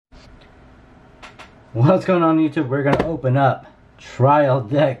What's going on YouTube? We're gonna open up Trial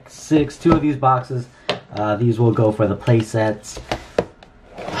Deck 6, 2 of these boxes. These will go for the play sets.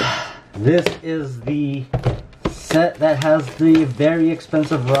 This is the set that has the very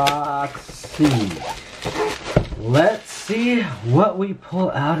expensive Roxy. Let's see what we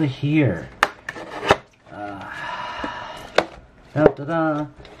pull out of here. There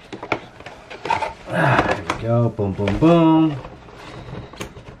we go, boom, boom, boom.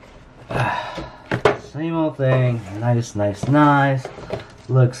 Same old thing. Nice, nice, nice.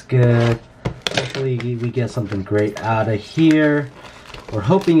 Looks good. Hopefully we get something great out of here. We're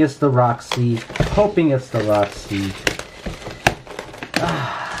hoping it's the Roxy. Hoping it's the Roxy.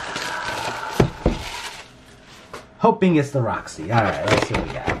 Hoping it's the Roxy. Alright, let's see what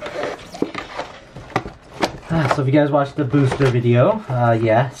we got. So if you guys watched the booster video,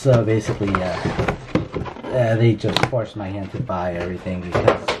 yeah, so basically, they just forced my hand to buy everything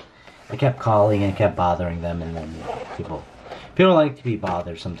because I kept calling and kept bothering them, and then people like to be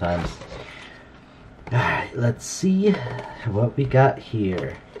bothered sometimes. Alright, let's see what we got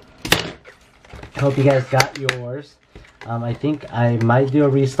here. Hope you guys got yours. I think I might do a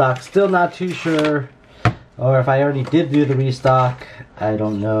restock. Still not too sure. Or if I already did do the restock. I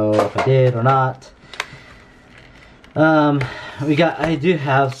don't know if I did or not. I do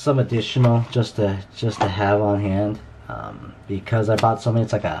have some additional just to have on hand. Because I bought so many,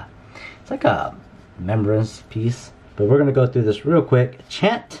 it's like a remembrance piece. But we're gonna go through this real quick.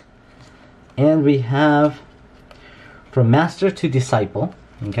 Chant. And we have From Master to Disciple.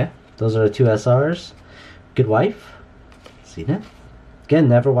 Okay. Those are the 2 SRs. Good Wife. Seen it. Again,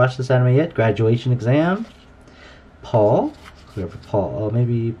 never watched this anime yet. Graduation Exam. Paul. Whoever Paul. Oh,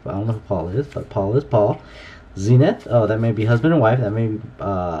 maybe, I don't know who Paul is, but Paul is Paul. Zenith. Oh, that may be husband and wife. That may be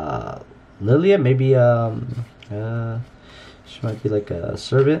Lilia. Maybe she might be like a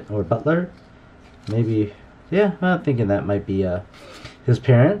servant or butler. Maybe, yeah, I'm thinking that might be his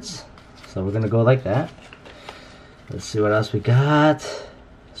parents. So we're gonna go like that. Let's see what else we got.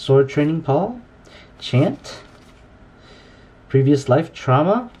 Sword Training Paul. Chant. Previous life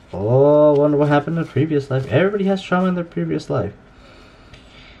trauma. Oh, I wonder what happened in the previous life. Everybody has trauma in their previous life.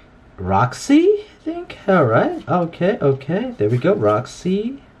 Roxy, I think. Alright. Okay, okay. There we go.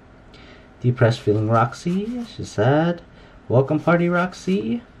 Roxy. Depressed feeling Roxy. She's sad. Welcome Party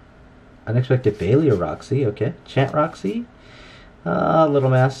Roxy. Unexpected failure Roxy. Okay. Chant Roxy. Little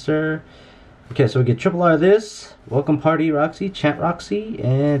Master. Okay, so we get triple R this. Welcome Party Roxy. Chant Roxy.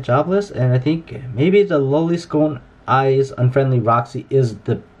 And Jobless. And I think maybe the Lowly Scone Eyes Unfriendly Roxy is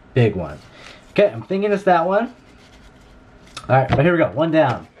the big one. Okay, I'm thinking it's that one. Alright, but here we go. One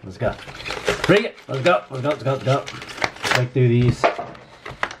down. Let's go. Bring it. Let's go. Let's go. Let's go. Let's go. Check through these.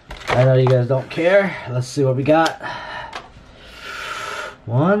 I know you guys don't care. Let's see what we got.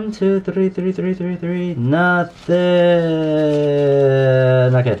 1, 2, 3, 3, 3, 3, 3. Nothing.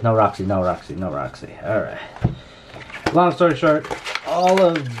 Okay, no Roxy, no Roxy, no Roxy. Alright. Long story short, all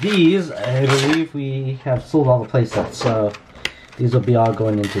of these, I believe we have sold all the play sets, so these will be all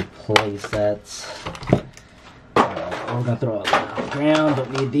going into play sets. We're gonna throw all that on the ground.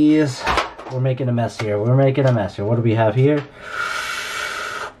 Don't need these. We're making a mess here. We're making a mess here. What do we have here?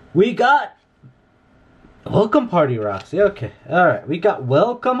 We got Welcome Party Roxy. Okay. Alright. We got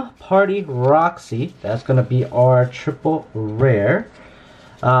Welcome Party Roxy. That's gonna be our triple rare.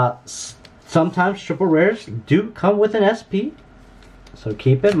 Sometimes triple rares do come with an SP. So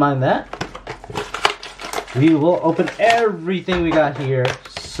keep in mind that. We will open everything we got here.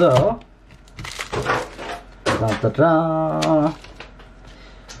 So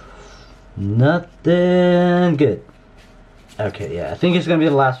nothing good. Okay, yeah, I think it's gonna be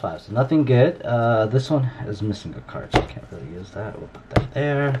the last 5, so nothing good. This one is missing a card, so I can't really use that. We'll put that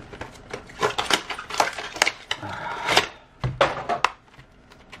there.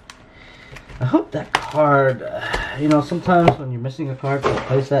 I hope that card, you know, sometimes when you're missing a card for a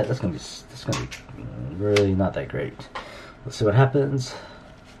playset, that's gonna be really not that great. Let's see what happens.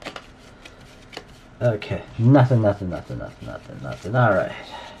 Okay, nothing. Alright.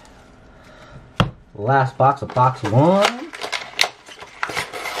 Last box of box 1.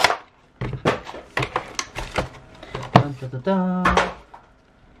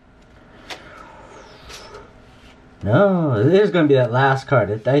 No, it is gonna be that last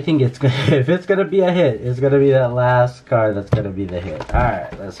card. I think it's gonna, if it's gonna be a hit, it's gonna be that last card that's gonna be the hit.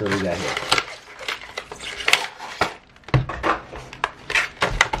 Alright, let's see what we got here.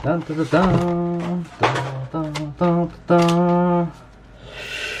 Dun, dun, dun, dun, dun, dun, dun, dun.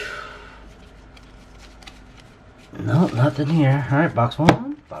 No, nothing here. Alright, box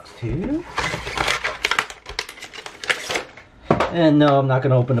 1, box 2. And no, I'm not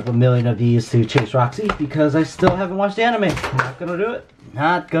gonna open up a million of these to chase Roxy because I still haven't watched the anime. Not gonna do it.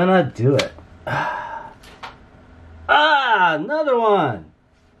 Not gonna do it. Another one.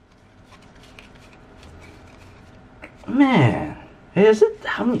 Man, is it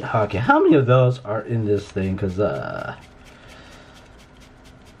how many? Okay, how many of those are in this thing? Cause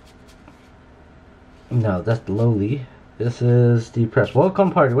no, that's lowly. This is depressed.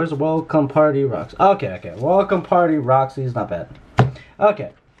 Welcome party. Where's the welcome party, Roxy? Okay. Welcome party, Roxy is not bad.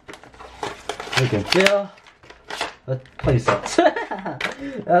 Okay. We can fill. Let's play sets.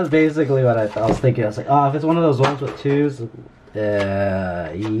 That's basically what I was thinking. I was like, oh, if it's one of those ones with twos,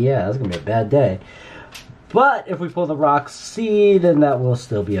 yeah, that's gonna be a bad day. But if we pull the Roxy, then that will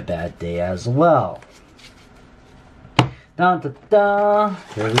still be a bad day as well. Dun, dun, dun.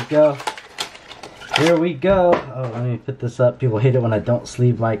 Here we go. Here we go. Oh, let me put this up. People hate it when I don't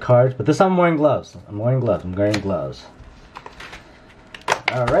sleeve my cards, but this time I'm wearing gloves. I'm wearing gloves.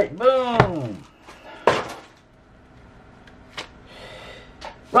 Alright, boom!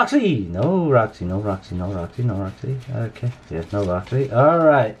 Roxy! No Roxy. Okay, yes, no Roxy.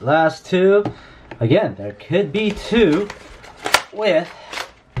 Alright, last two. Again, there could be two with,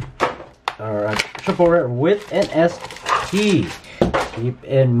 or a triple rare with an ST. Keep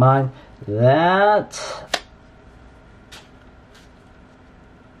in mind that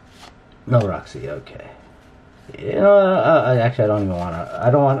no Roxy. Okay, you know, actually I don't even want to.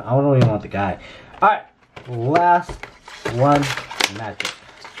 I don't even want the guy. All right, last one, magic.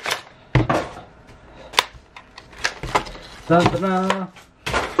 Dun, dun, dun.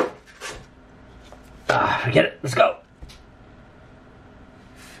 Forget it. Let's go.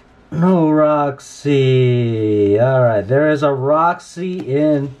 No Roxy. Alright, there is a Roxy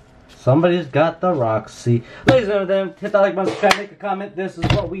in. Somebody's got the Roxy. Ladies and gentlemen, hit that like button, subscribe, make a comment. This is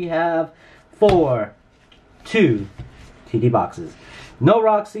what we have for 2 TD boxes. No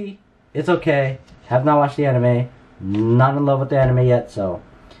Roxy. It's okay. Have not watched the anime. Not in love with the anime yet, so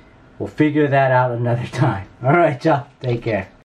we'll figure that out another time. Alright, y'all. Take care.